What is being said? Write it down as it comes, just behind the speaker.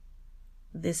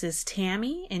This is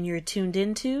Tammy, and you're tuned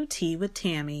into Tea with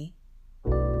Tammy.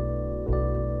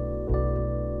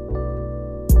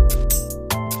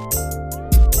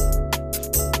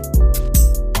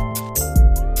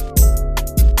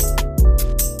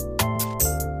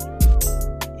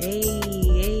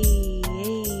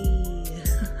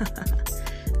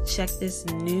 Check this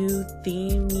new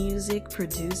theme music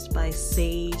produced by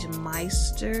Sage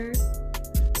Meister.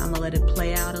 I'm gonna let it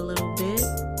play out a little bit.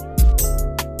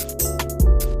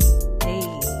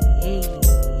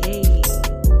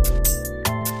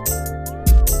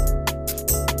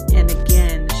 And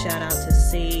again, shout out to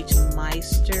Sage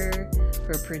Meister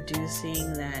for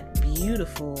producing that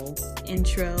beautiful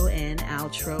intro and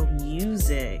outro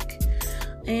music.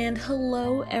 And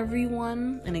hello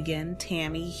everyone, and again,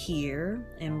 Tammy here,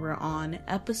 and we're on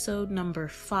episode number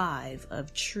 5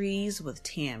 of Trees with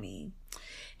Tammy.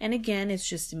 And again, it's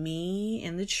just me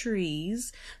and the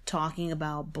trees talking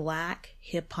about Black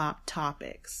hip-hop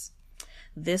topics.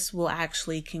 This will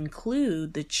actually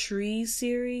conclude the Trees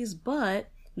series,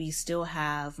 but we still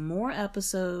have more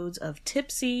episodes of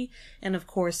Tipsy and of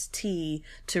course Tea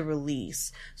to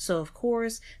release. So of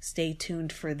course, stay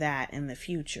tuned for that in the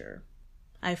future.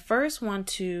 I first want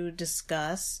to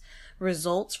discuss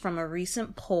results from a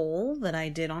recent poll that I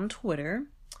did on Twitter.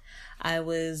 I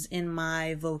was in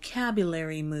my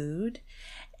vocabulary mood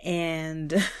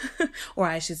and, or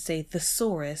I should say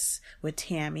thesaurus with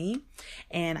Tammy,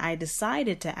 and I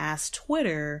decided to ask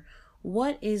Twitter,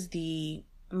 what is the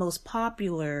most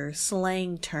popular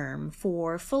slang term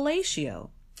for fellatio?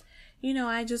 You know,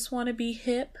 I just want to be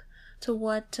hip to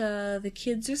what the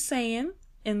kids are saying,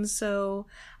 and so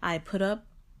I put up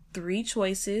 3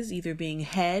 choices, either being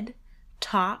head,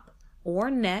 top, or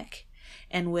neck,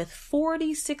 and with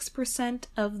 46%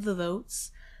 of the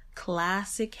votes,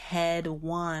 classic head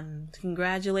won.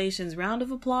 Congratulations, round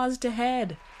of applause to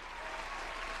head.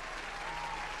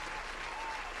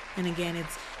 And again,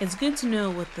 it's good to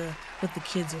know what the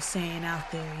kids are saying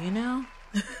out there, you know?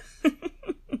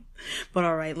 But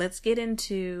all right, let's get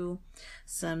into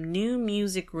some new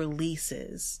music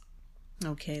releases.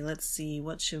 Okay, let's see.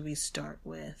 What should we start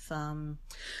with?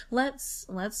 Let's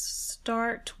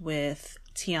start with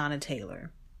Teyana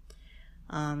Taylor.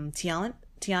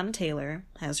 Teyana Taylor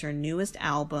has her newest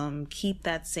album, Keep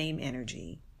That Same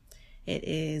Energy. It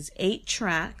is 8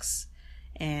 tracks,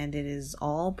 and it is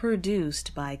all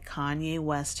produced by Kanye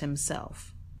West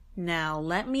himself. Now,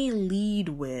 let me lead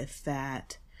with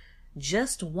that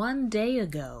just one day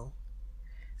ago,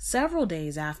 several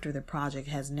days after the project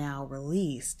has now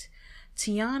released,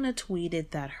 Teyana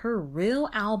tweeted that her real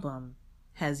album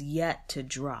has yet to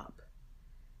drop,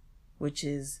 which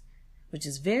is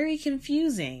very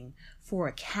confusing for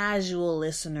a casual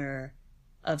listener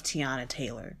of Teyana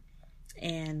Taylor.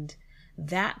 And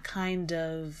that kind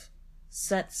of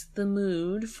sets the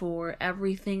mood for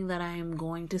everything that I am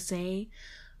going to say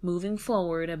moving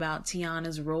forward about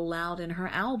Teyana's rollout in her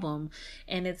album.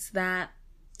 And it's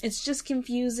just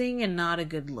confusing and not a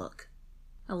good look.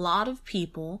 A lot of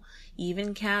people,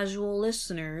 even casual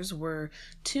listeners, were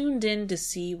tuned in to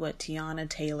see what Teyana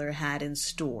Taylor had in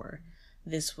store.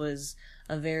 This was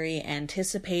a very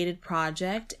anticipated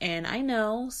project, and I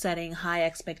know setting high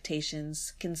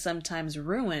expectations can sometimes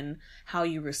ruin how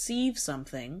you receive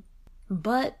something,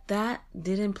 but that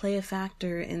didn't play a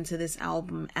factor into this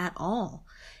album at all.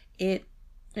 It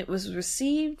was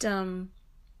received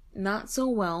not so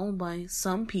well by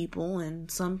some people, and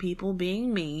some people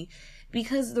being me,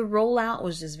 because the rollout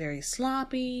was just very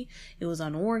sloppy, it was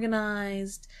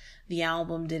unorganized, the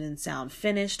album didn't sound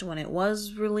finished when it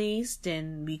was released,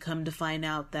 and we come to find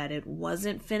out that it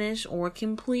wasn't finished or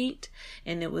complete,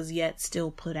 and it was yet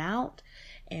still put out,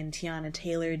 and Teyana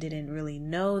Taylor didn't really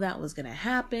know that was going to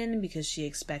happen because she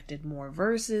expected more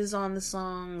verses on the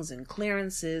songs and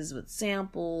clearances with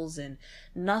samples, and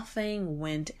nothing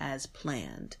went as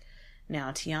planned.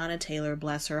 Now, Teyana Taylor,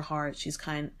 bless her heart, she's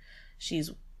kind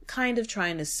of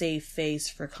trying to save face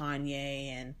for Kanye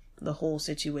and the whole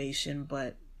situation,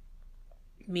 but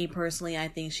me personally, I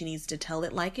think she needs to tell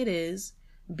it like it is,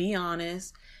 be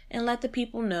honest, and let the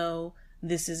people know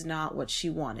this is not what she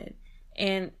wanted.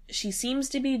 And she seems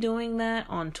to be doing that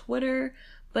on Twitter,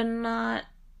 but not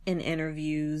in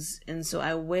interviews, and so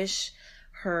I wish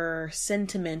her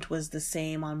sentiment was the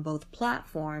same on both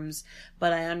platforms,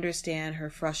 but I understand her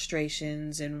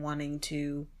frustrations in wanting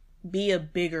to be a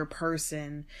bigger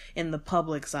person in the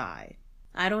public's eye.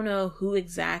 I don't know who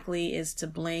exactly is to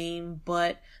blame,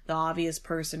 but the obvious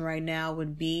person right now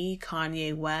would be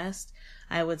Kanye West.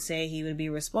 I would say he would be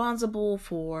responsible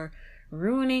for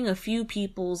ruining a few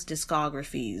people's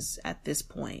discographies at this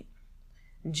point.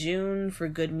 June for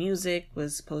Good Music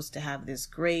was supposed to have this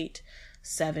great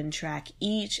 7-track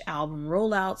each album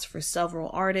rollouts for several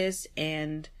artists,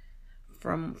 and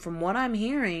from what I'm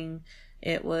hearing,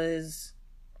 it was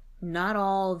not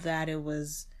all that it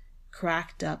was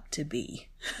cracked up to be.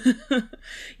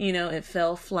 It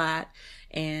fell flat,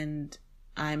 and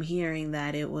I'm hearing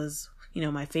that it was,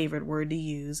 my favorite word to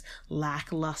use,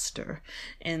 lackluster.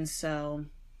 And so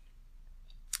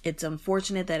it's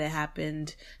unfortunate that it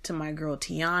happened to my girl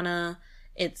Tiana.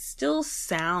 It still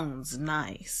sounds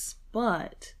nice,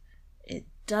 but it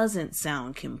doesn't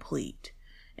sound complete.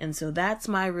 And so that's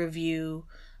my review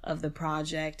of the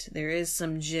project. There is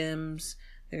some gems.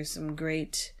 There's some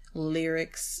great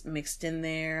lyrics mixed in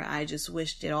there. I just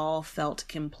wished it all felt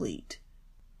complete.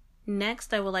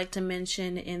 Next, I would like to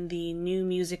mention in the new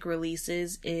music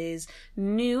releases is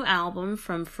new album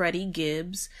from Freddie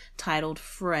Gibbs titled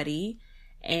Freddie.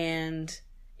 And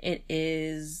it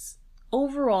is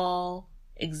overall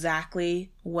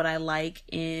exactly what I like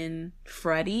in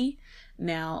Freddie.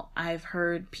 Now, I've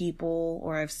heard people,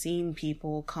 or I've seen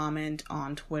people comment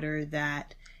on Twitter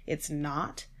that it's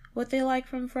not what they like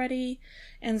from Freddie.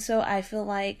 And so I feel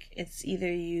like it's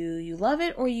either you love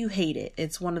it or you hate it.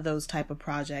 It's one of those type of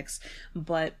projects.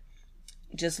 But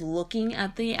just looking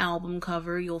at the album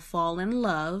cover, you'll fall in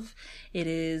love. It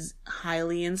is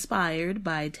highly inspired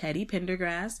by Teddy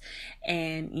Pendergrass,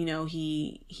 and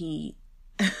he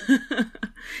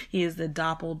he is the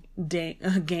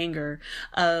doppelganger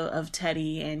of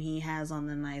Teddy, and he has on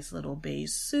the nice little beige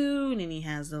suit, and he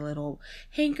has the little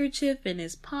handkerchief in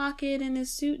his pocket in his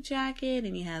suit jacket,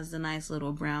 and he has the nice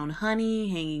little brown honey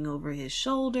hanging over his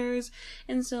shoulders.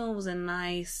 And so it was a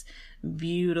nice,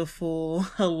 beautiful,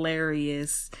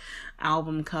 hilarious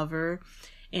album cover.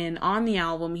 And on the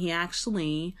album, he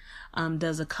actually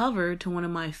does a cover to one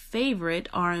of my favorite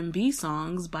R&B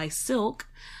songs by Silk,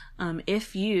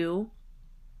 If You.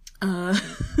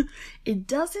 It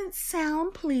doesn't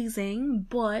sound pleasing,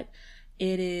 but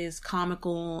it is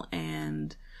comical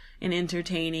and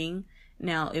entertaining.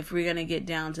 Now, if we're going to get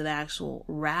down to the actual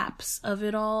raps of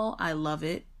it all, I love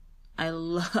it. I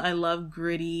love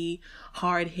gritty,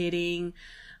 hard hitting,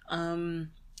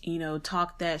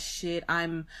 talk that shit.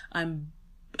 I'm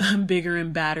bigger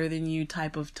and badder than you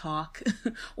type of talk,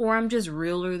 or I'm just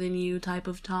realer than you type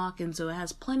of talk. And so it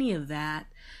has plenty of that.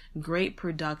 Great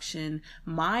production.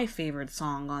 My favorite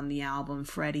song on the album,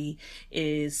 Freddie,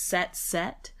 is Set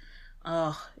Set.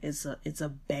 Oh, it's a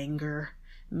banger.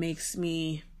 It makes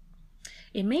me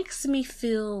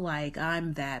feel like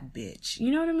I'm that bitch.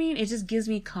 You know what I mean? It just gives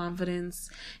me confidence.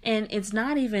 And it's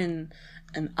not even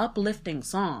an uplifting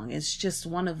song. It's just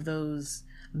one of those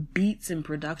beats and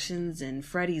productions and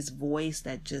Freddie's voice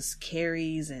that just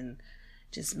carries and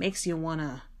just makes you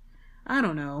wanna, I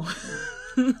don't know,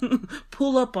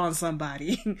 pull up on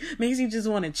somebody. Makes you just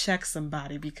want to check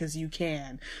somebody because you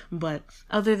can. But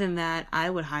other than that, I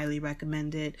would highly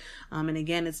recommend it. And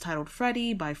again, it's titled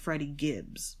Freddie by Freddie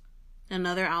Gibbs.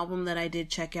 Another album that I did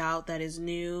check out that is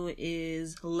new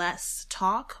is Less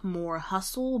Talk, More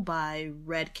Hustle by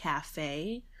Red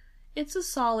Cafe. It's a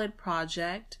solid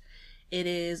project. It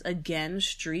is, again,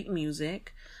 street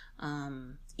music,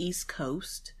 East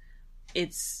Coast.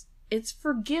 It's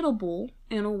forgettable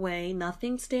in a way.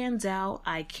 Nothing stands out.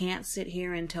 I can't sit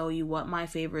here and tell you what my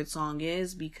favorite song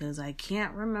is because I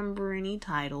can't remember any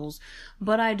titles,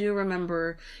 but I do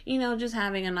remember, just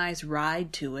having a nice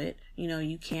ride to it.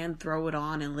 You can throw it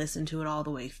on and listen to it all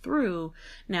the way through.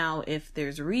 Now, if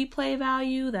there's replay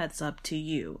value, that's up to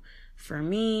you. For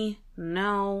me,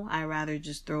 no, I rather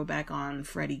just throw back on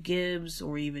Freddie Gibbs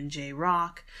or even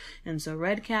J-Rock. And so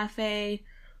Red Cafe,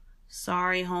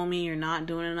 sorry, homie, you're not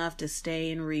doing enough to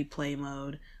stay in replay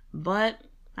mode, but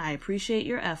I appreciate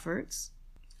your efforts.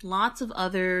 Lots of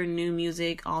other new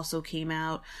music also came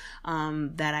out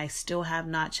that I still have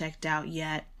not checked out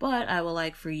yet, but I would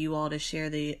like for you all to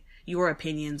share your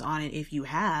opinions on it if you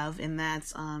have, and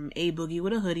that's A Boogie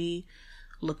with a Hoodie,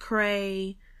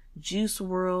 Lecrae, Juice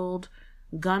WRLD,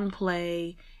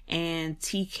 Gunplay, and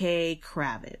TK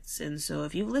Kravitz. And so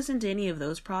if you've listened to any of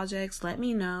those projects, let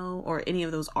me know, or any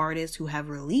of those artists who have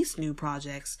released new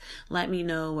projects, let me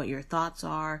know what your thoughts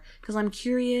are, because I'm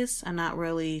curious. I'm not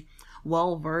really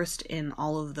well versed in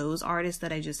all of those artists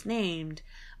that I just named,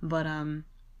 but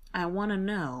I want to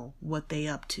know what they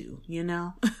up to, you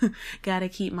know? Gotta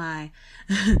keep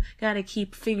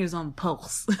fingers on the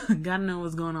pulse. Gotta know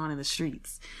what's going on in the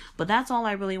streets. But that's all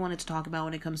I really wanted to talk about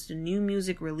when it comes to new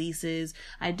music releases.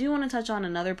 I do want to touch on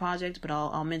another project, but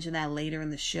I'll mention that later in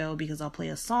the show because I'll play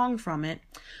a song from it.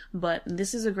 But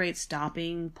this is a great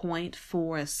stopping point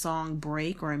for a song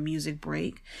break or a music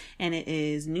break. And it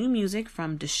is new music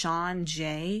from Deshawn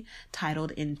J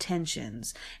titled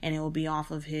Intentions. And it will be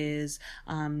off of his,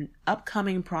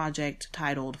 upcoming project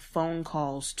titled Phone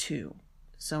Calls 2.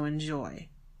 So enjoy.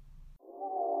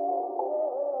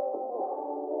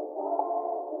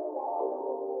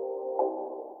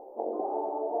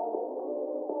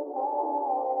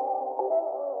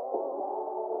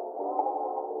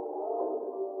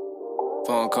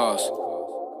 Phone calls.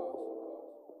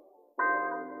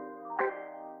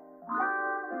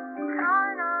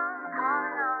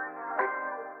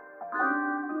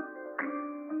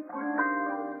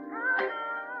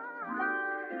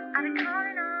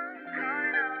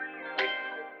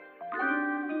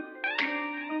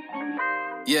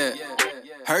 Yeah,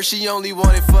 her she only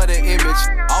wanted for the image.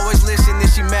 Always listen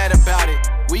if she mad about it.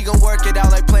 We gon' work it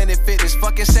out like Planet Fitness.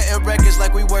 Fucking setting records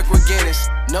like we work with Guinness.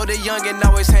 Know the youngin'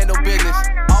 always handle business.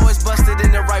 Always busted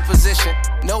in the right position.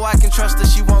 Know I can trust her,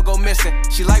 she won't go missing.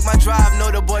 She like my drive,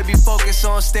 know the boy be focused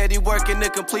on steady working to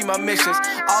complete my missions.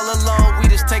 All alone, we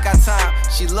just take our time.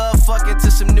 She love fucking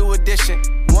to some new addition.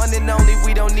 One and only,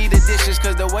 we don't need additions.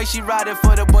 Cause the way she riding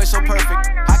for the boy so perfect.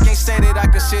 I can't say that I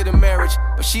consider marriage,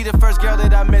 but she the first girl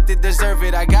that I met that deserve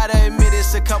it. I gotta admit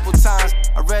it's a couple times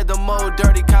I read them old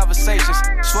dirty conversations.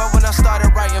 Swear when I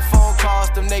started writing phone calls,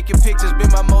 them naked pictures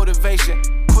been my motivation.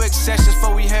 Quick sessions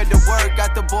before we head to work,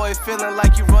 got the boy feeling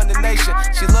like you run the nation.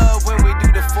 She love when we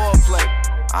do the foreplay,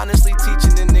 honestly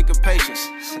teaching the nigga patience.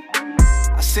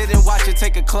 I sit and watch her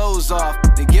take her clothes off,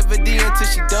 then give her D until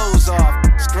she doze off.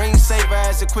 Screensaver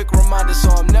as a quick reminder, so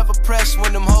I'm never pressed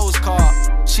when them hoes call.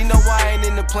 She know why I ain't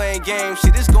into playing games,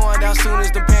 shit is going down soon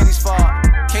as them panties fall.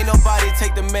 Can't nobody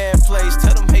take the man place,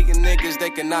 tell them hating niggas they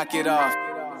can knock it off.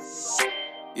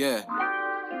 Yeah.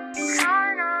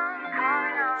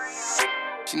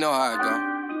 She know how it go.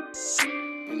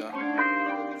 You know,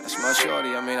 that's my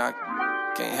shorty, I mean I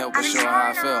can't help but show her how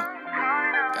I feel.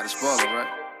 Gotta spoil it, right?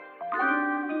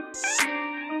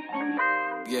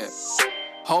 Yeah.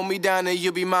 Hold me down and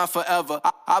you'll be mine forever.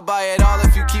 I'll buy it all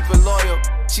if you keep it loyal.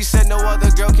 She said no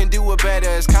other girl can do it better.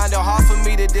 It's kinda hard for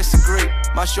me to disagree.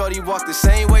 My shorty walk the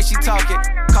same way she talking.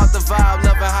 Caught the vibe,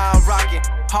 loving how I'm rocking.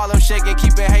 Harlem shaking,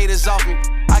 keeping haters off me.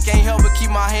 I can't help but keep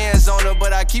my hands on her,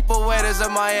 but I keep her wet as a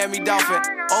Miami Dolphin.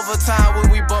 Over time when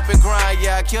we bump and grind,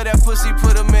 yeah, I kill that pussy,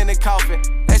 put him in the coffin.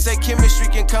 They say chemistry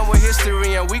can come with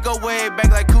history, and we go way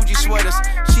back like Coogee sweaters.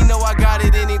 She know I got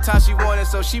it anytime she want it,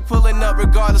 so she pulling up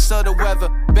regardless of the weather.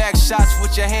 Back shots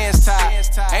with your hands tied.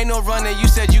 Ain't no running, you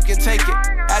said you can take it.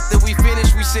 After we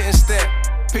finish, we sit and stare.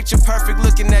 Picture perfect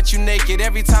looking at you naked.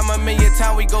 Every time I'm in your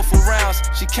town, we go for rounds.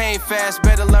 She came fast,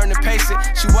 better learn to pace it.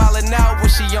 She wildin' out when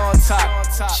she on top.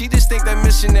 She just think that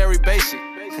missionary basic.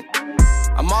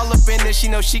 I'm all up in it, she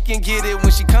know she can get it.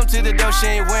 When she come to the door, she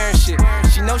ain't wearing shit.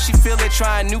 She know she feel it,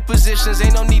 trying new positions.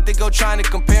 Ain't no need to go trying to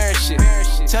compare and shit.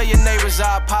 Tell your neighbors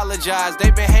I apologize.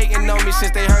 They been hating on me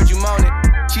since they heard you moan it.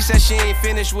 She said she ain't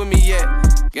finished with me yet.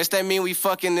 Guess that mean we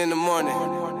fucking in the morning.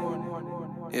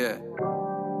 Yeah.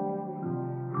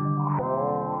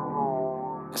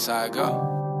 That's how it go.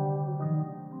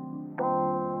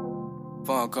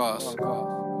 Phone calls.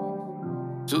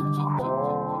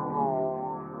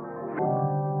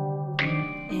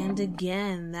 And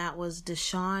again, that was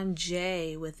Deshawn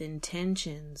J with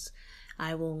Intentions.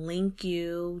 I will link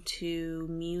you to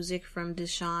music from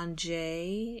Deshawn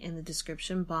J in the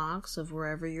description box of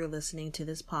wherever you're listening to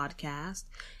this podcast.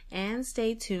 And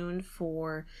stay tuned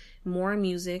for more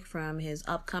music from his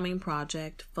upcoming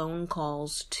project, Phone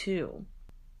Calls 2.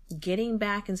 Getting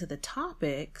back into the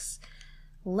topics,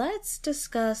 let's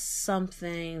discuss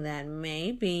something that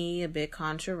may be a bit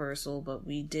controversial, but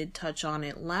we did touch on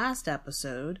it last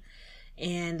episode.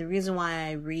 And the reason why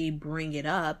I bring it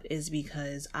up is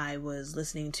because I was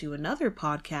listening to another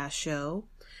podcast show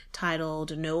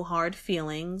titled No Hard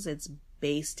Feelings. It's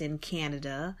based in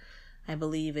Canada. I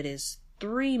believe it is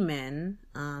 3 men.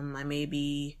 I may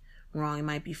be wrong, it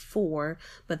might be 4,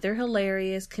 but they're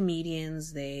hilarious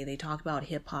comedians. They talk about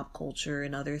hip-hop culture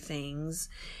and other things,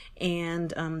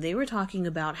 and they were talking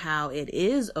about how it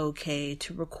is okay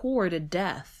to record a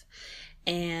death,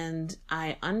 and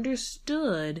I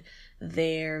understood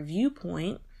their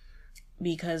viewpoint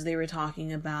because they were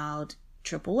talking about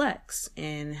Triple X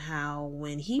and how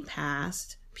when he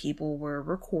passed, people were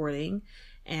recording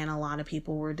and a lot of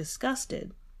people were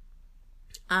disgusted.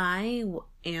 I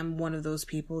am one of those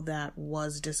people that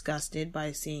was disgusted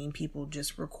by seeing people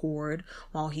just record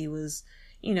while he was,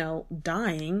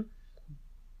 dying.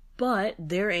 But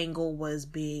their angle was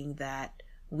being that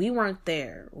we weren't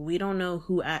there. We don't know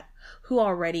who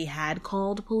already had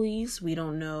called police. We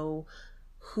don't know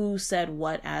who said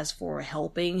what as for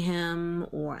helping him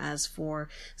or as for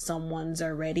someone's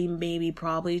already maybe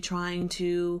probably trying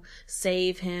to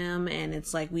save him. And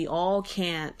it's like we all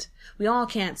can't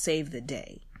save the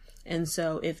day. And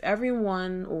so if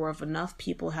everyone or if enough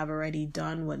people have already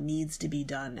done what needs to be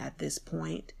done at this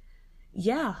point,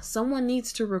 yeah, someone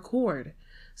needs to record.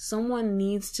 Someone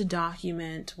needs to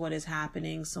document what is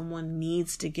happening. Someone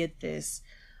needs to get this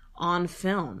on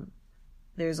film.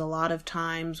 There's a lot of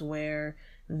times where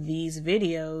these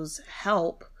videos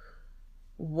help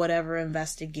whatever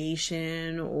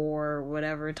investigation or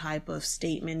whatever type of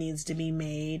statement needs to be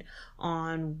made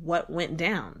on what went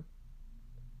down.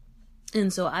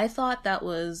 And so I thought that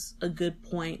was a good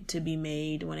point to be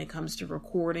made when it comes to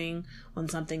recording when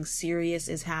something serious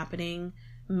is happening.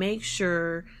 Make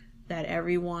sure that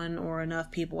everyone or enough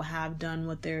people have done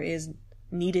what there is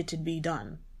needed to be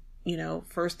done.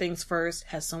 First things first,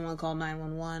 has someone called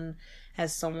 911?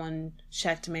 Has someone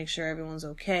checked to make sure everyone's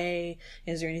okay?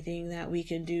 Is there anything that we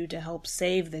can do to help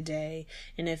save the day?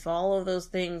 And if all of those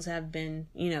things have been,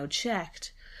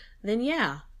 checked, then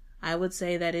yeah, I would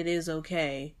say that it is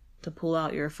okay to pull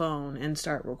out your phone and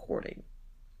start recording.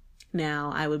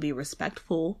 Now, I would be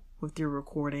respectful with your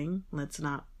recording. Let's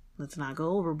not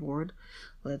go overboard.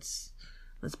 Let's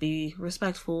be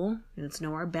respectful. Let's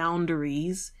know our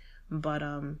boundaries. But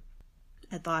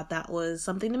I thought that was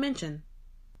something to mention.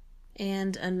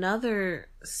 And another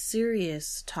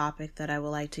serious topic that I would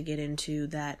like to get into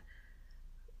that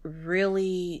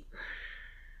really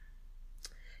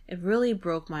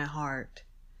broke my heart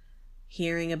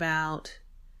hearing about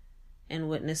and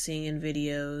witnessing in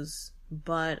videos,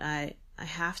 but I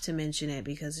have to mention it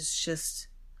because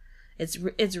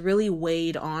it's really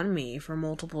weighed on me for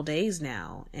multiple days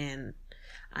now, and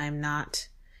I'm not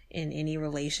in any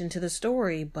relation to the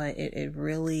story, but it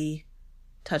really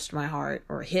touched my heart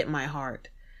or hit my heart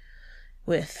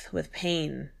with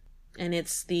pain. And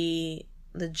it's the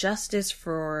Justice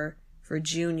for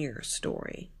Junior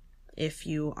story, if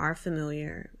you are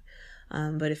familiar.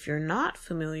 But if you're not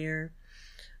familiar,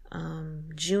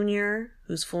 Junior,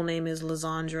 whose full name is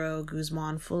Lisandro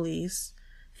Guzman Feliz,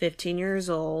 15 years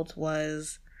old,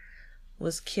 was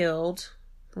killed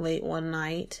late one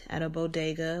night at a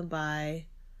bodega by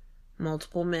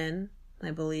multiple men.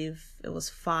 I believe it was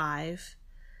 5.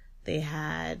 They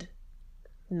had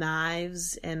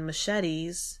knives and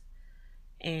machetes,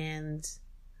 and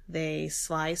they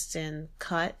sliced and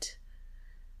cut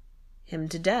him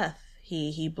to death.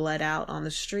 He bled out on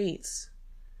the streets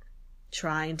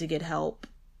trying to get help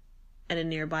at a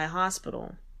nearby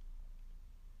hospital.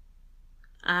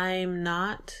 I'm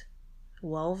not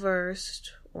well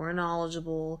versed or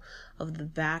knowledgeable of the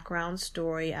background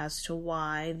story as to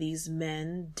why these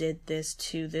men did this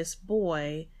to this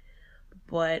boy,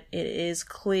 but it is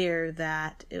clear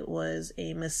that it was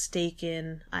a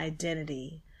mistaken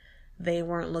identity. They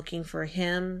weren't looking for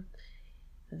him.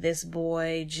 This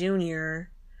boy,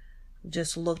 Junior,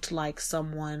 just looked like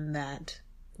someone that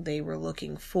they were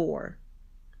looking for.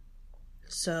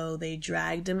 So they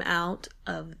dragged him out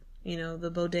of,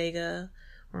 the bodega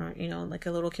or, like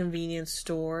a little convenience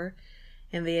store,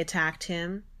 and they attacked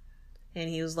him, and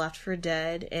he was left for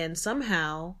dead. And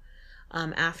somehow,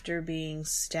 after being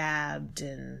stabbed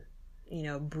and,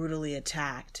 brutally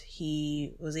attacked,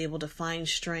 he was able to find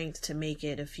strength to make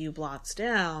it a few blocks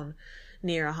down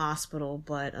near a hospital,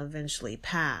 but eventually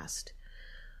passed.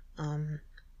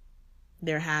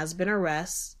 There has been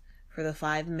arrests for the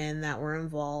 5 men that were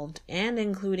involved, and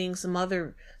including some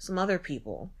other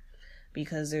people,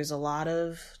 because there's a lot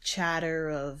of chatter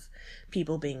of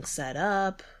people being set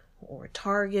up or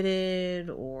targeted,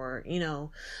 or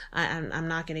I'm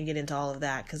not going to get into all of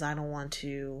that because I don't want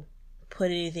to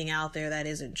put anything out there that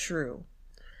isn't true.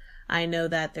 I know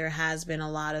that there has been a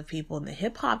lot of people in the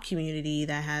hip-hop community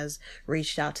that has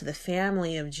reached out to the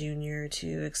family of Junior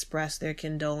to express their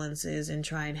condolences and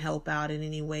try and help out in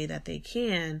any way that they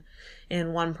can.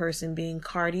 And one person being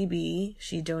Cardi B,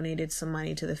 she donated some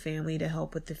money to the family to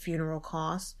help with the funeral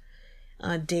costs.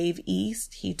 Dave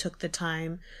East, he took the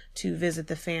time to visit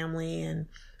the family and,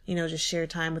 just share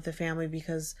time with the family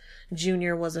because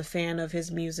Junior was a fan of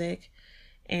his music.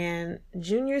 And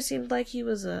Junior seemed like he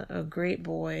was a great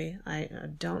boy. I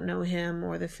don't know him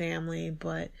or the family,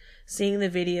 but seeing the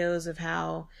videos of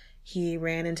how he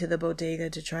ran into the bodega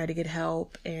to try to get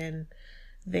help, and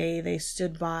they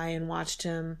stood by and watched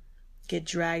him get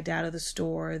dragged out of the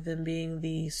store, them being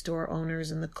the store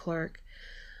owners and the clerk,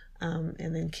 and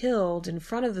then killed in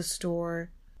front of the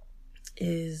store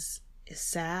is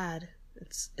sad.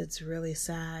 It's really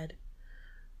sad.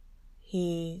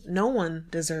 No one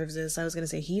deserves this. I was going to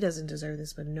say he doesn't deserve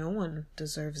this, but no one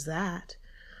deserves that.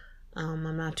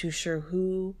 I'm not too sure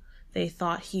who they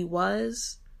thought he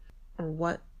was or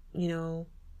what,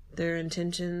 their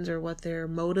intentions or what their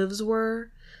motives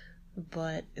were,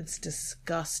 but it's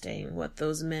disgusting what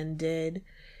those men did.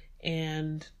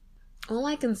 And all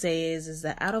I can say is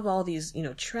that out of all these,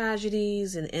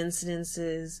 tragedies and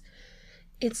incidences,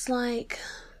 it's like,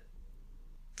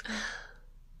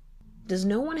 does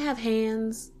no one have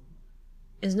hands?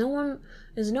 Is no one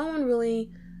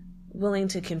really willing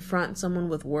to confront someone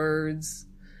with words?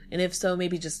 And if so,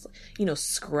 maybe just,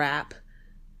 scrap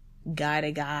guy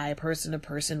to guy, person to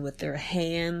person with their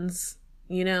hands.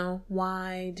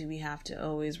 Why do we have to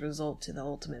always resort to the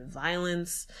ultimate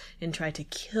violence and try to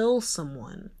kill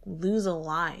someone, lose a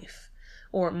life,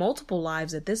 or multiple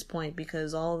lives at this point,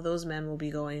 because all of those men will be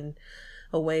going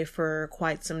away for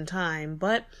quite some time.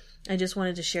 But I just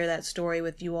wanted to share that story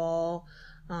with you all.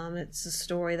 It's a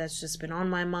story that's just been on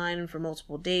my mind for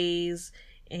multiple days,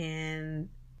 and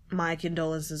my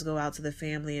condolences go out to the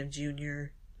family of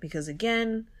Junior, because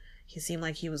again, he seemed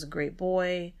like he was a great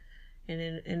boy, and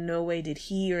in no way did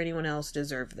he or anyone else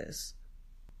deserve this.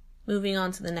 Moving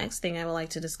on to the next thing I would like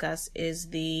to discuss is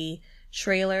the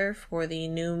trailer for the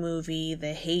new movie,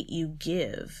 The Hate U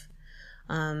Give.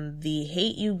 The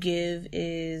Hate U Give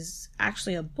is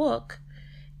actually a book,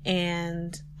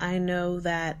 and I know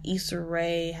that Issa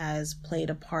Rae has played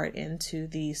a part into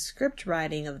the script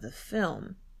writing of the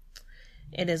film.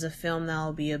 It is a film that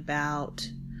will be about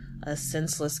a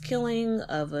senseless killing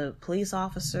of a police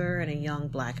officer and a young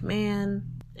black man,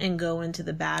 and go into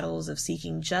the battles of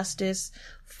seeking justice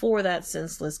for that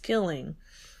senseless killing.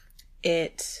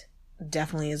 It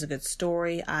definitely is a good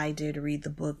story. I did read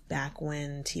the book back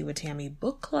when Tea Tammy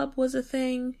Book Club was a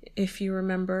thing, if you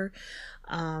remember.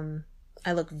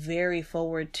 I look very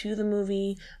forward to the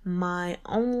movie. My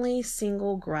only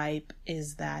single gripe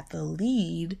is that the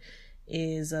lead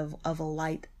is of a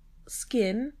light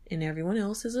skin and everyone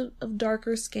else is of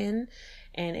darker skin,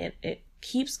 and it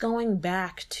keeps going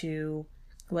back to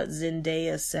what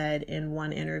Zendaya said in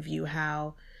one interview,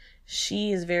 how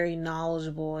she is very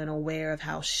knowledgeable and aware of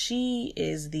how she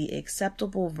is the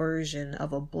acceptable version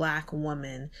of a black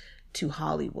woman to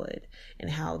Hollywood,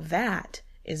 and how that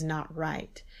is not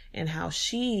right, and how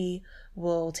she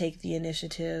will take the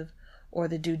initiative or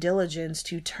the due diligence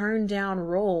to turn down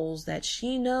roles that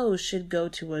she knows should go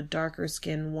to a darker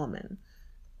skinned woman.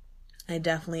 I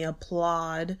definitely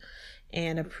applaud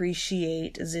and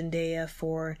appreciate Zendaya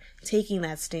for taking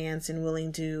that stance and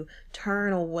willing to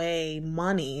turn away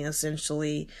money,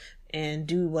 essentially, and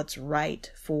do what's right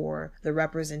for the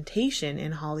representation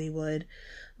in Hollywood.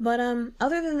 But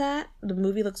other than that, the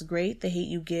movie looks great. The Hate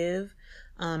U Give.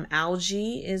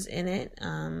 Algie is in it.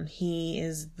 He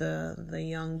is the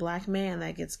young black man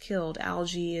that gets killed.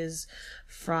 Algie is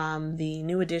from the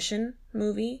New Edition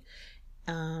movie.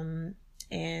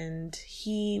 And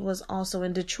he was also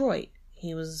in Detroit.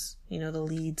 He was, the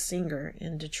lead singer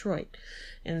in Detroit.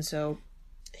 And so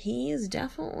he is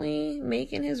definitely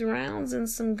making his rounds in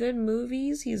some good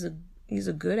movies. He's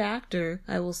a good actor,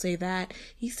 I will say that.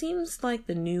 He seems like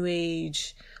the new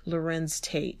age Lorenz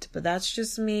Tate, but that's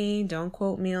just me. Don't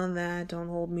quote me on that. Don't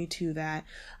hold me to that.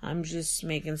 I'm just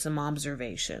making some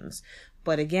observations.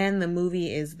 But again, the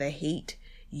movie is The Hate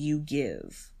U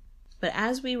Give. But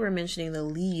as we were mentioning the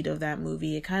lead of that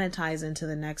movie, it kind of ties into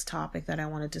the next topic that I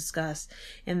want to discuss,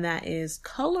 and that is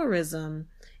colorism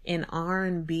in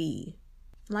R&B.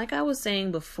 Like I was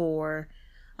saying before,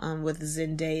 with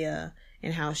Zendaya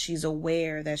and how she's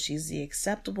aware that she's the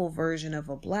acceptable version of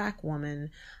a black woman,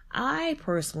 I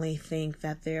personally think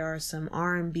that there are some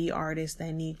R&B artists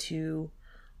that need to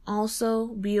also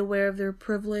be aware of their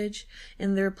privilege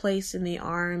and their place in the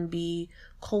R&B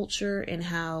culture, and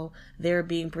how they're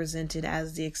being presented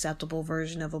as the acceptable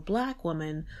version of a black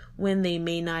woman when they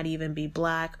may not even be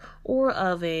black or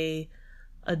of a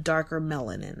darker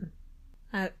melanin.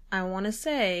 I want to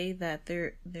say that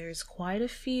there's quite a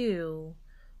few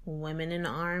women in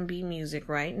R&B music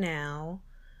right now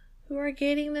who are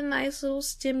getting the nice little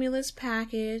stimulus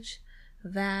package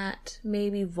that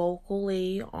maybe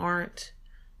vocally aren't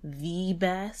the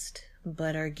best,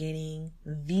 but are getting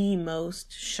the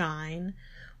most shine,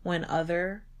 when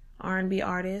other R&B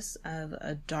artists of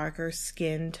a darker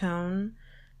skin tone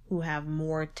who have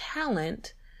more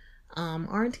talent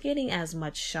aren't getting as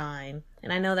much shine.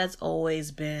 And I know that's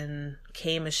always been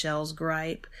K. Michelle's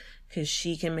gripe, because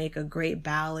she can make a great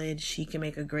ballad, she can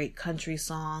make a great country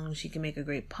song, she can make a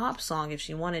great pop song if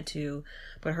she wanted to,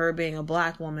 but her being a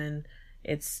black woman,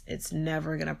 it's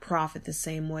never gonna profit the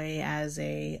same way as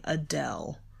a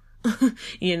Adele,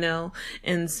 you know?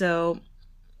 And so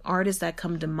artists that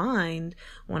come to mind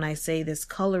when I say this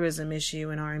colorism issue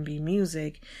in R&B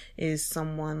music is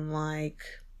someone like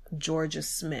Georgia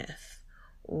Smith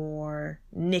or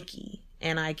Nicki,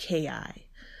 N-I-K-I,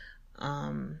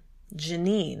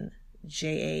 Janine,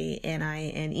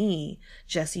 Janine,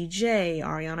 Jessie J,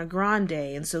 Ariana Grande.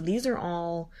 And so these are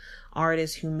all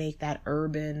artists who make that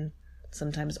urban,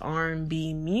 sometimes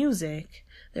R&B music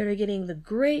that are getting the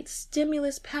great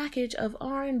stimulus package of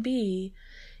R&B,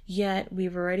 yet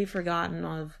we've already forgotten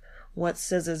of what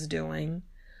SZA's doing.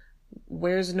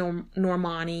 Where's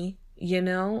Normani, you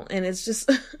know? And it's just,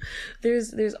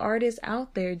 there's artists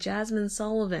out there, Jasmine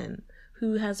Sullivan,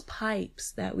 who has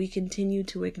pipes that we continue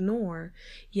to ignore,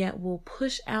 yet will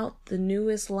push out the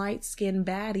newest light-skinned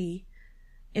baddie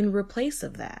in replace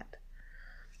of that.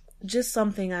 Just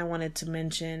something I wanted to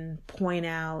mention, point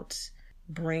out,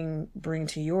 bring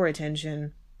to your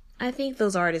attention. I think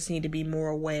those artists need to be more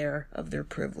aware of their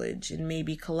privilege and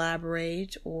maybe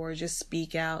collaborate or just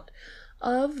speak out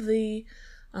of the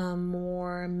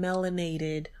more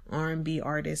melanated R&B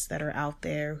artists that are out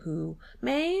there who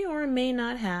may or may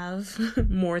not have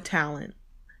more talent.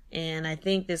 And I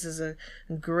think this is a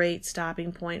great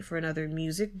stopping point for another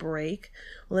music break.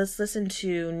 Let's listen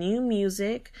to new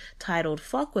music titled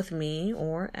Fuck With Me,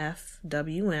 or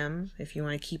FWM, if you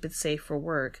want to keep it safe for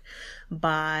work,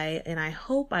 by, and I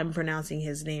hope I'm pronouncing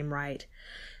his name right,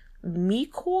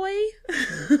 Miquo,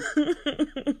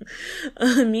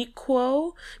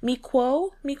 Miquo.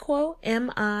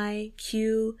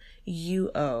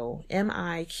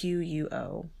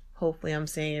 Hopefully I'm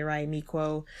saying it right,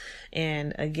 Miquo.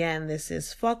 And again, this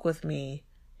is Fuck With Me.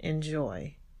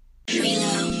 Enjoy. It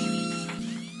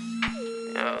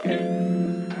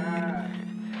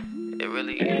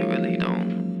really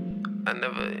don't.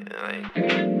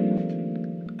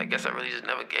 I guess I really just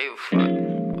never gave a fuck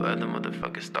what other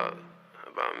motherfuckers thought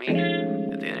about me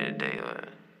at the end of the day.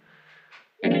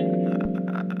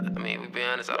 I mean, we be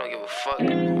honest, I don't give a fuck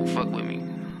who fuck with me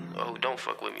or who don't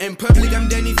fuck with me. In public, I'm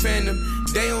Danny Phantom.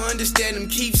 They don't understand them.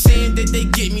 Keep saying that they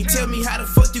get me. Tell me how the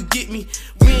fuck you get me.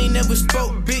 We ain't never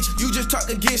spoke, bitch. You just talk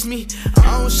against me.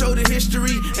 I don't show the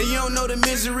history, and you don't know the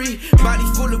misery. Body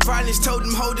full of violence, told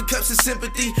them hold the cups of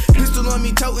sympathy. Pistol on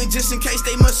me, toting just in case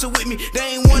they muscle with me.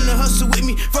 They ain't wanna hustle with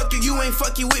me. Fuck you, you ain't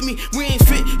fucking with me. We ain't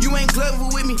fit, you ain't clever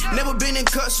with me. Never been in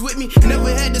cuffs with me.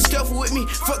 Never had to scuffle with me.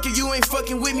 Fuck you, you ain't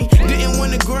fucking with me. Didn't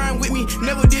wanna grind with me.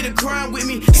 Never did a crime with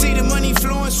me. See the money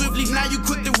flowing swiftly, now you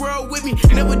quick to roll with me.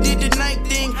 Never did the night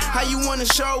thing, how you wanna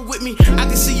show with me. I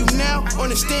can see you now on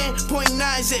the stand, pointing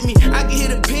knives at me. I can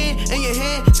hit a pen in your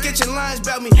hand, sketching lines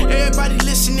about me. Everybody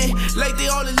listening, like they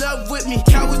all in love with me.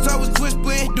 Cowards always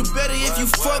whispering, do better if you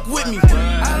fuck with me.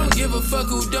 I don't give a fuck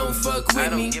who don't fuck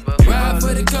with me. Ride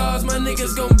for the cause, my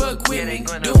niggas gon' buck with me.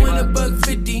 Doing a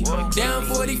 $150, down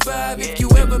 45. If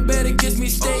you ever bet against me,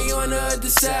 stay on the other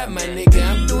side, my nigga.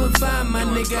 I'm doing fine, my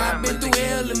nigga. I've been through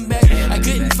hell and back. I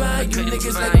couldn't find you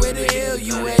niggas, like where the hell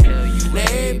you at? Now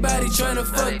everybody tryna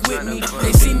fuck with me.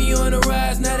 They see me on the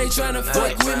rise, now they tryna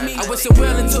fuck with me. I wish it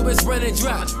well until it's running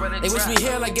dry. They wish me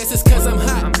hell, I guess it's cause I'm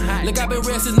hot. Look, I've been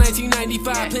real since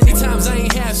 1995. Plenty times I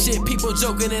ain't have shit, people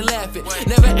joking and laughing.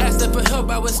 Never asked them for help,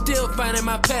 I was still finding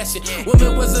my passion.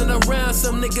 Women wasn't around,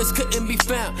 some niggas couldn't be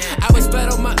found. I was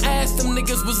flat on my ass, them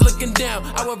niggas was looking down.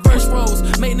 Our verse roles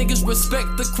made niggas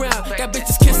respect the crown. Got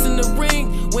bitches kissing the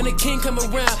ring when the king come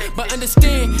around. But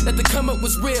understand that the come up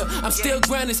was real. I'm still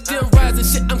grinding, still rising,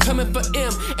 shit, I'm coming for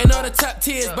M. And all the top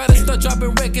tiers, by the start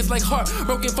dropping records like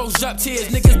heartbroken folks drop tears.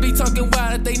 Niggas be talking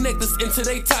wild at they necklace into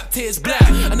they top tiers. Blah,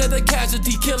 another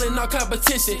casualty killing our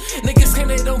competition. Niggas claim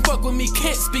they don't fuck with me,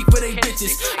 can't speak for they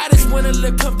bitches. I just wanna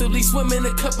live comfortably, swim in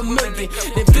a cup of million.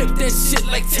 Then flip that shit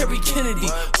like Terry Kennedy.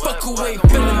 Fuck who ain't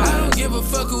feeling me. I don't give a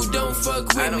fuck who don't fuck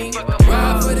with me.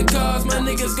 Ride for the cause, my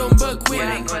niggas gon' buck with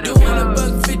me. Doing a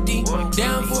 $150,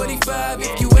 down 45.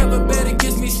 If you ever bet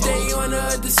against me, stay on the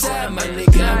other side, my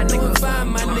nigga. I'm doing fine,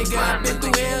 my nigga. I've been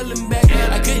through hell and back.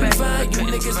 I couldn't find you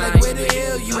niggas, like where the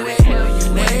hell you at?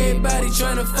 Now everybody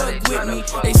tryna fuck with me.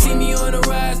 They see me on the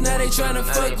rise, now they tryna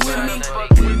fuck with me.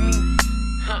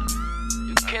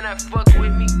 You cannot fuck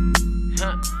with me.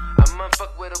 I'm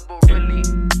unfuckwittable, really.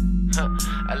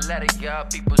 A lot of y'all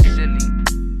people silly.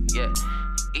 Yeah,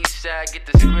 east side get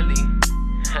the skrilly.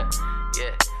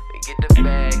 Yeah, we get the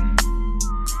bag.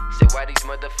 Say why these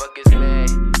motherfuckers mad?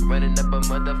 Running up a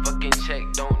motherfucking check.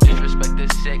 Don't disrespect the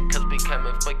set, cause we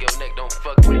coming for your neck. Don't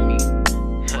fuck with me.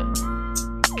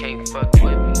 can't fuck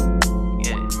with me.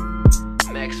 Yeah,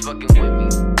 Max fucking with me.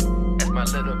 That's my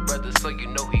little brother, so you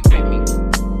know he with me.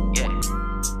 Yeah,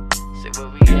 say where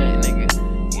we at, nigga.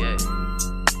 Yeah.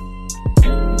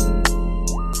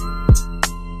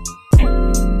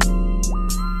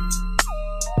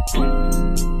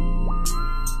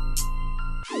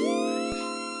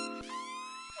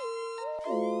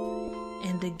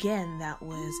 And again, that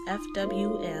was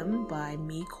FWM by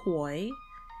Me Koi.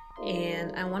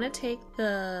 And I want to take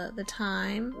the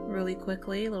time really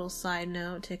quickly, a little side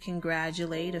note, to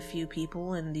congratulate a few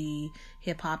people in the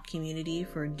hip-hop community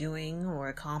for doing or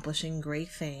accomplishing great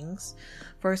things.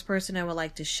 First person I would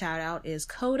like to shout out is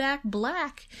Kodak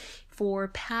Black for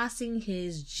passing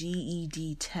his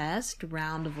GED test.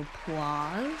 Round of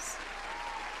applause.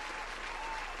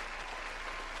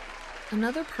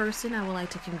 Another person I would like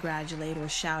to congratulate or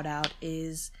shout out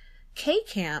is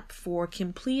K-Camp for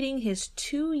completing his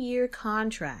 2-year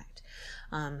contract.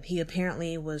 He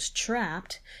apparently was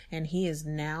trapped and he is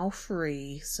now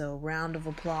free. So round of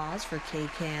applause for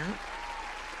K-Camp.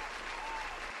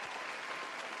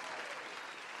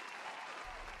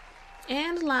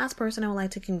 And last person I would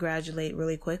like to congratulate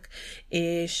really quick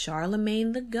is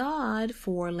Charlemagne the God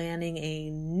for landing a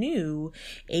new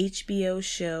HBO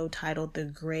show titled The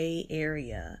Gray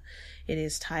Area. It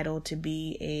is titled to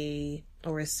be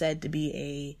is said to be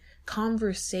a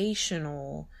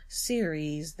conversational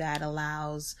series that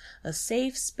allows a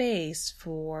safe space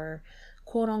for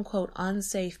quote unquote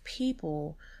unsafe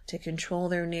people to control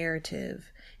their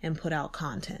narrative and put out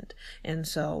content. And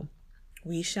so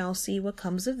we shall see what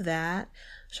comes of that.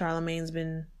 Charlemagne's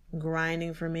been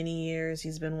grinding for many years.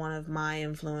 He's been one of my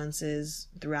influences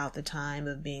throughout the time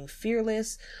of being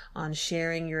fearless on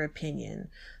sharing your opinion.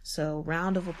 So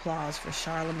round of applause for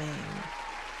Charlemagne.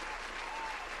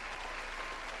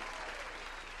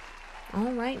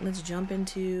 All right, let's jump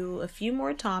into a few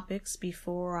more topics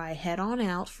before I head on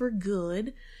out for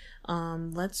good.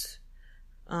 Let's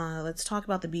talk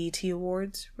about the BET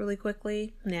Awards really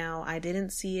quickly. Now, I didn't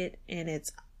see it in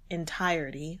its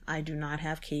entirety. I do not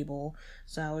have cable,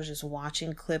 so I was just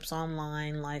watching clips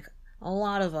online like a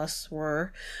lot of us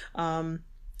were.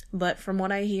 But from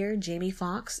what I hear, Jamie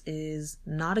Foxx is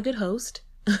not a good host.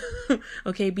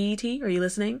 Okay, BET, are you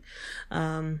listening?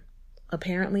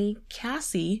 Apparently,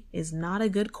 Cassie is not a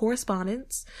good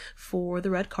correspondent for the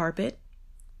red carpet.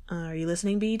 Are you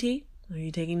listening, BET? Are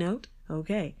you taking note?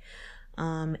 Okay.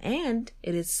 And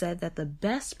it is said that the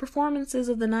best performances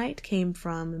of the night came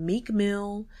from Meek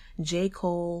Mill, J.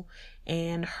 Cole,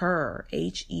 and Her,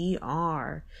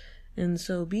 H-E-R. And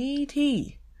so, BET,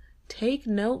 take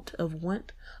note of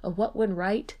what went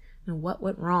right and what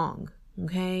went wrong,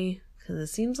 okay? Because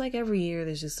it seems like every year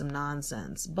there's just some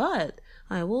nonsense. But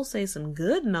I will say some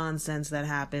good nonsense that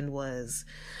happened was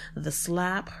the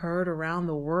slap heard around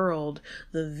the world,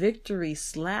 the victory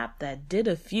slap that did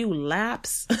a few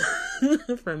laps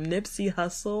from Nipsey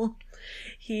Hussle.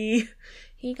 He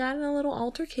got in a little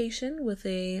altercation with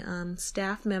a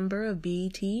staff member of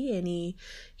BET, and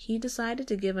he decided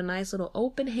to give a nice little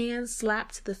open hand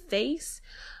slap to the face.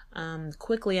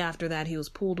 Quickly after that, he was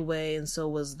pulled away, and so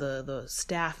was the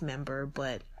staff member,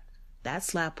 but that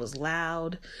slap was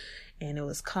loud, and it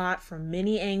was caught from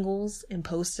many angles and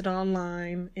posted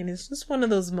online, and it's just one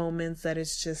of those moments that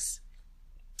is just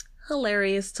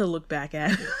hilarious to look back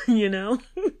at, you know?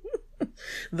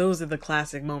 Those are the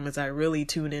classic moments I really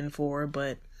tune in for,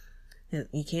 but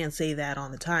you can't say that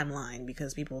on the timeline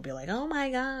because people will be like, oh my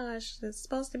gosh, it's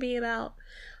supposed to be about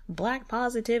Black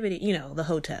positivity, you know, the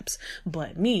hoteps.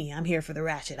 But me, I'm here for the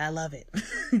ratchet. I love it.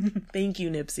 Thank you,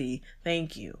 Nipsey.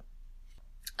 Thank you.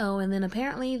 Oh, and then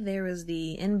apparently there was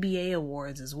the NBA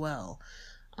awards as well.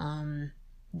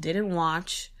 Didn't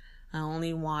watch. I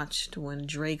only watched when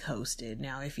Drake hosted.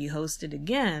 Now, if he hosted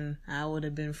again, I would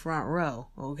have been front row,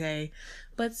 okay?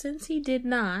 But since he did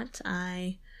not,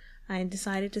 I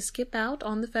decided to skip out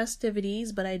on the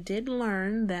festivities, but I did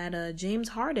learn that James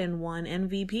Harden won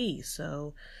MVP,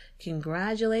 so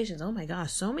congratulations. Oh my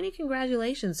gosh, so many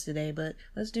congratulations today, but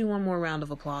let's do one more round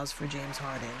of applause for James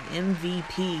Harden,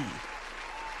 MVP.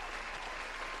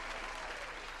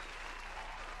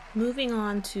 Moving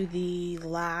on to the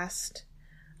last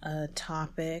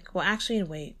topic. Well, actually,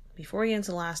 wait, before we get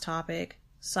into the last topic,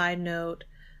 side note,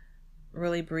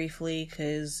 really briefly,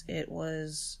 because it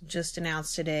was just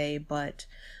announced today, but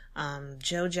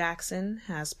Joe Jackson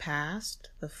has passed,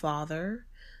 the father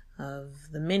of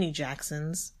the many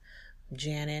Jacksons,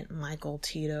 Janet, Michael,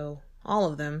 Tito, all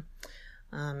of them,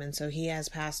 and so he has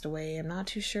passed away. I'm not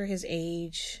too sure his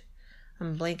age.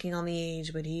 I'm blanking on the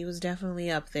age, but he was definitely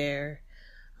up there.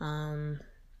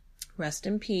 Rest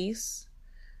in peace.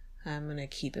 I'm going to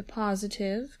keep it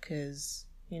positive because,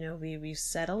 we've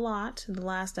said a lot in the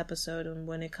last episode, and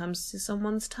when it comes to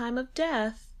someone's time of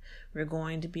death, we're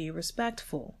going to be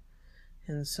respectful.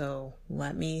 And so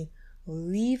let me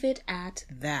leave it at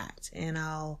that. And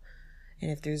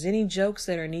if there's any jokes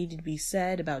that are needed to be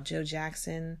said about Joe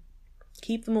Jackson,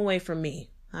 keep them away from me.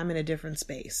 I'm in a different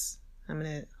space.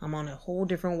 I'm on a whole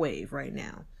different wave right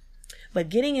now. But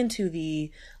getting into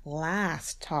the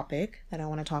last topic that I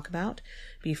want to talk about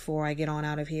before I get on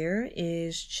out of here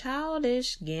is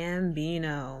Childish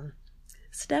Gambino.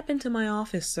 Step into my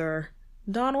office, sir.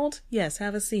 Donald, yes,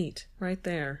 have a seat right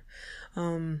there.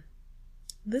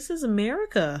 This is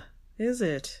America, is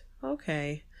it?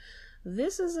 Okay.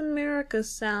 This is America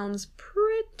sounds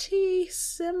pretty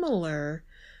similar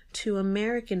to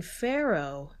American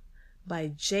Pharaoh by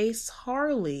Jace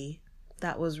Harley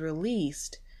that was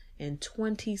released in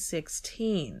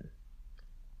 2016.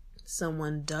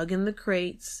 Someone dug in the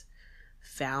crates,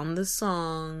 found the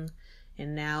song,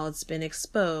 and now it's been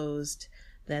exposed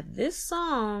that this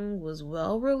song was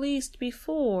well released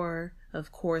before,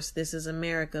 of course, This Is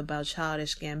America by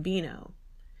Childish Gambino.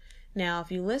 Now,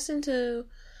 if you listen to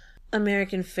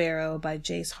American Pharaoh by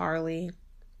Jace Harley,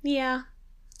 yeah,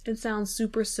 it sounds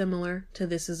super similar to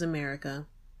This Is America.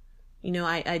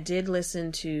 I did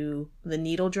listen to The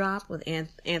Needle Drop with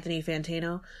Anthony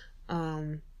Fantano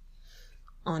on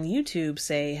YouTube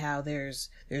say how there's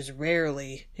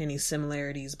rarely any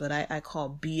similarities, but I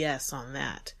call BS on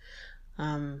that.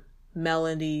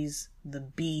 Melodies, the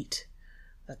beat,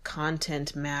 the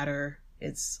content matter,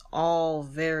 it's all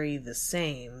very the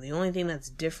same. The only thing that's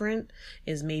different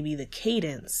is maybe the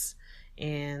cadence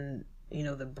and,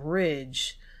 the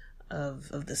bridge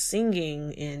of the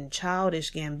singing in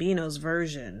Childish Gambino's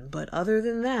version. But other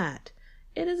than that,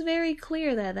 it is very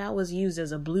clear that that was used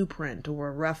as a blueprint or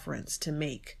a reference to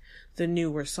make the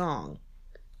newer song.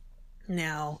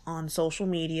 Now, on social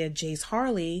media, Jace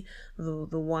Harley, the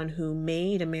one who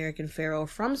made American Pharaoh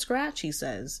from scratch, he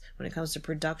says, when it comes to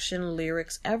production,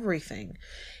 lyrics, everything.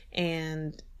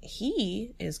 And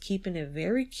he is keeping it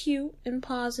very cute and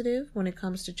positive when it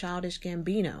comes to Childish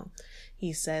Gambino.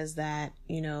 He says that,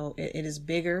 it is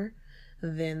bigger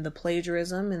than the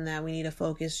plagiarism and that we need to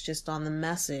focus just on the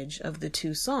message of the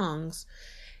two songs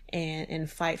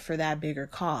and fight for that bigger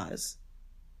cause.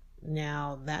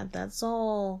 Now, that's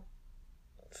all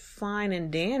fine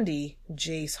and dandy,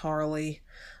 Jace Harley,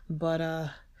 but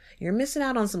you're missing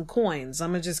out on some coins.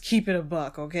 I'm gonna just keep it a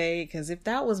buck, okay? Because if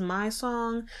that was my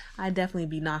song, I'd definitely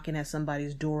be knocking at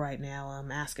somebody's door right now,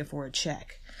 asking for a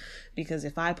check. Because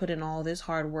if I put in all this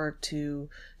hard work to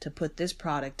put this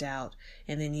product out,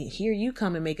 and then here you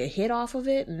come and make a hit off of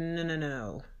it,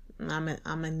 no. I'm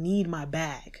gonna need my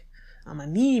bag. I'm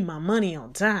gonna need my money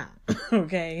on time,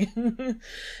 okay?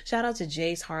 Shout out to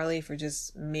Jace Harley for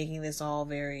just making this all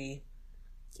very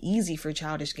easy for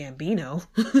Childish Gambino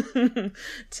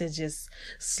to just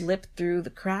slip through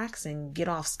the cracks and get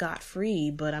off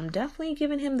scot-free, but I'm definitely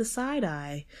giving him the side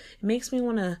eye. It makes me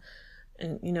want to,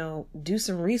 do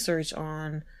some research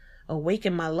on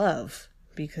Awaken My Love,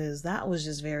 because that was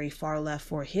just very far left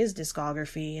for his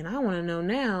discography, and I want to know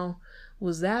now,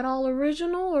 was that all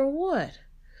original or what?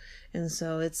 And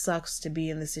so it sucks to be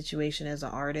in the situation as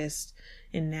an artist,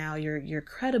 and now your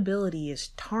credibility is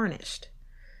tarnished.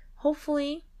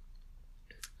 Hopefully,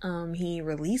 he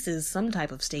releases some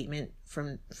type of statement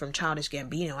from Childish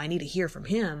Gambino. I need to hear from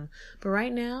him. But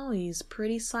right now, he's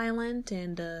pretty silent,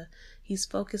 and he's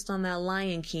focused on that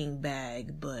Lion King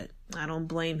bag, but I don't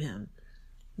blame him.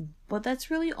 But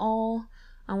that's really all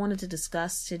I wanted to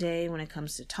discuss today when it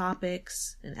comes to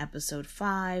topics in episode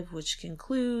 5, which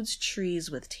concludes Trees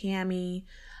with Tammy.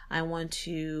 I want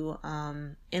to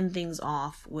end things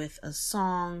off with a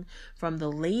song from the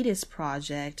latest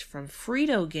project from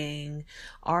Frito Gang,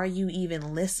 Are You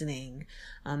Even Listening?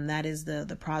 That is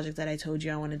the project that I told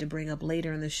you I wanted to bring up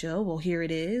later in the show. Well, here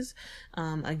it is.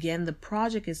 Again, the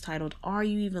project is titled Are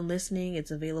You Even Listening?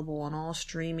 It's available on all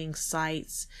streaming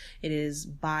sites. It is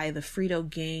by the Frito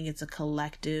Gang. It's a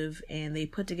collective, and they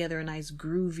put together a nice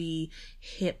groovy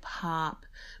hip hop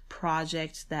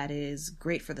project that is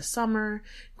great for the summer,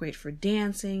 great for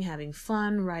dancing, having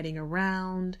fun, riding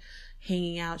around,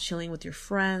 hanging out, chilling with your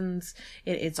friends.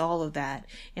 It's all of that.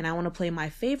 And I want to play my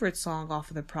favorite song off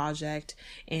of the project,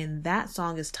 and that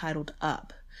song is titled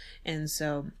Up. And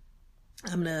so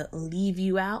I'm going to lead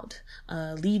you out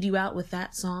with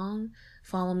that song.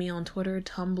 Follow me on Twitter,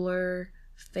 Tumblr,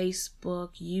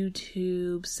 Facebook,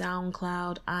 YouTube,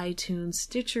 SoundCloud, iTunes,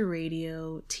 Stitcher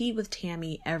Radio, Tea with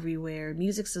Tammy everywhere.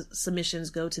 Music submissions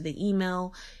go to the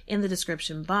email in the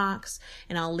description box,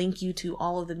 and I'll link you to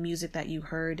all of the music that you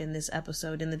heard in this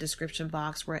episode in the description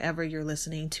box wherever you're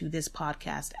listening to this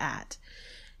podcast at.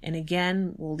 And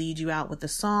again, we'll lead you out with the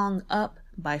song Up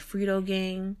by Frito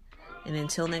Gang. And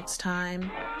until next time,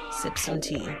 sip some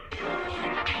tea.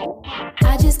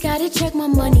 I just gotta check my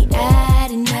money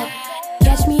adding up.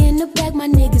 Catch me in the back, my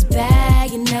niggas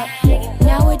bagging up.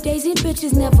 Nowadays these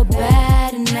bitches never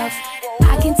bad enough.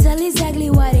 I can tell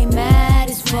exactly why they mad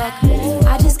as fuck.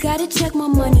 I just gotta check my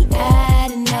money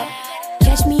adding up.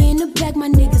 Catch me in the back, my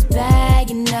niggas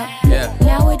bagging up. Yeah.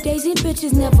 Nowadays these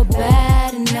bitches never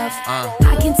bad enough.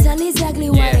 I can tell exactly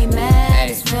why they mad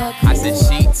as fuck. I said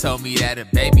she told me that her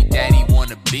baby daddy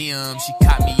wanna be him. She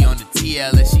caught me on the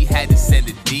TL and she had to send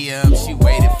a DM. She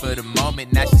waited for the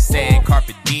moment, now she saying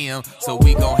carpe diem. So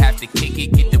we gon' have to kick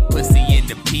it, get the pussy in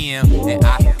the PM. And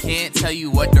I can't tell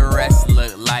you what the rest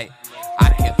look like. I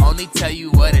can only tell you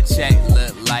what a check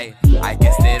look like. I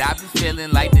guess that I've been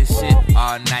feeling like this shit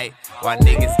all night. Why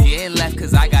niggas getting left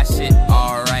cause I got shit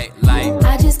alright. Like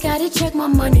I just gotta check my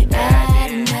money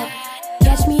adding up.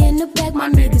 Catch me in the back, my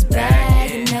niggas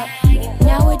bagging up.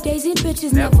 Nowadays these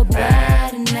bitches never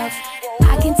bad enough.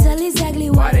 I can tell exactly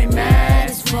why they mad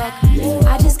as fuck.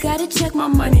 I just gotta check my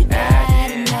money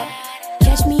adding up.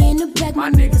 Catch me in the back, my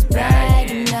niggas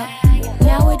bagging up.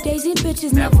 Nowadays these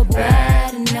bitches never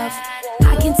bad enough.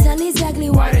 I can tell exactly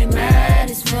why they mad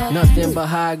as fuck. Nothing but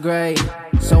high grade.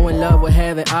 So in love with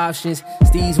having options.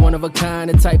 Steve's one of a kind,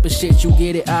 the type of shit you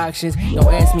get at auctions.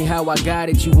 Don't ask me how I got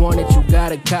it, you want it, you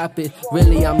gotta cop it.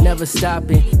 Really, I'm never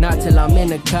stopping, not till I'm in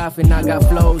the coffin. I got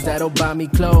flows that'll buy me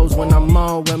clothes when I'm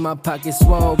on, when my pockets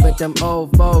swole. Bet them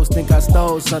old foes think I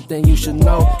stole something you should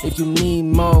know. If you need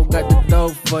more, got the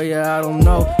dope for you. I don't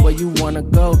know where you wanna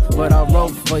go, but I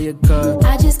wrote for you, cuz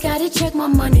I just gotta check my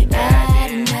money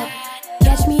adding up.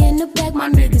 Catch me in the back, my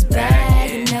niggas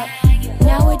bagging up.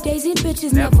 Nowadays these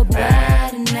bitches never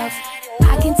bad enough.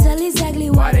 I can tell exactly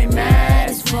why they mad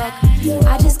as fuck.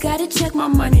 I just gotta check my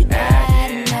money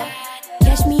adding up.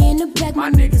 Catch me in the back, my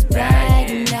niggas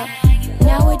bagging up.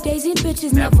 Nowadays these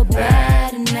bitches never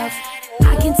bad enough.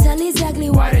 I can tell exactly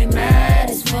why they mad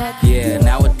as fuck. Yeah,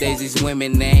 nowadays these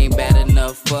women, they ain't bad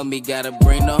enough for me. Gotta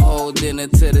bring the whole dinner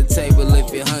to the table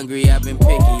if you're hungry. I've been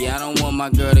picky, I don't want my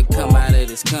girl to come out of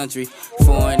this country.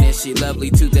 Foreign and she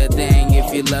lovely to that thing.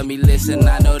 If you love me, listen,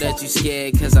 I know that you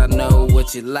scared cause I know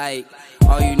what you like.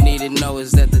 All you need to know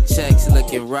is that the check's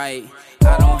looking right.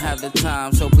 I don't have the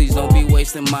time, so please don't be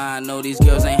wasting mine. No, these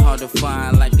girls ain't hard to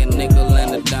find, like a nickel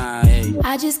and a dime. Hey.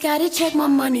 I just gotta check my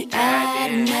money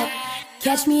adding up.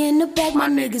 Catch me in the back, my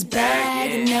niggas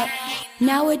bagging up.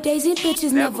 Nowadays these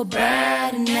bitches never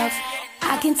bad enough.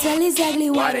 I can tell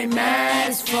exactly why they mad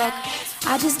as fuck.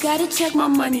 I just gotta check my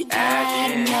money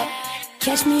adding up.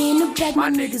 Catch me in the back,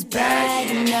 my niggas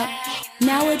bagging up.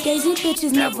 Nowadays these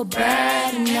bitches never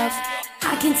bad enough.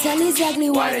 I can tell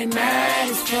exactly why they mad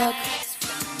as fuck.